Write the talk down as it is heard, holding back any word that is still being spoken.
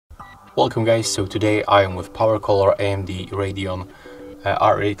Welcome guys, so today I am with PowerColor AMD Radeon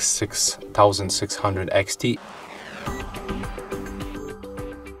RX 6600XT.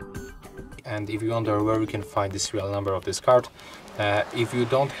 And if you wonder where you can find the serial number of this card, if you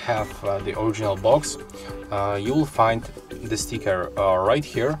don't have the original box, you will find the sticker right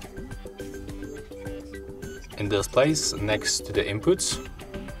here in this place next to the inputs.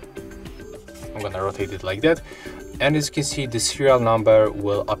 I'm gonna rotate it like that. And as you can see, the serial number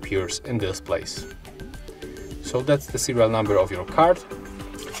will appear in this place. So that's the serial number of your card.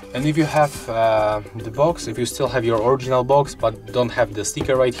 And if you have the box, if you still have your original box but don't have the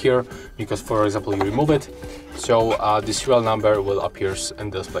sticker right here, because for example you remove it, so the serial number will appear in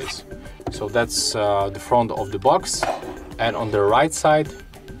this place. So that's the front of the box, and on the right side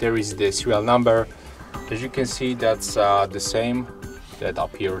there is the serial number. As you can see, that's the same that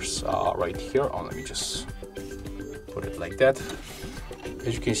appears right here. Let me just put it like that.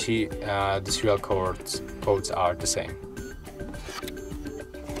 As you can see, the serial codes are the same.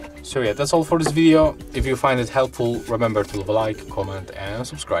 So yeah, that's all for this video. If you find it helpful, remember to leave a like, comment and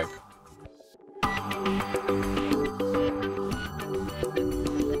subscribe.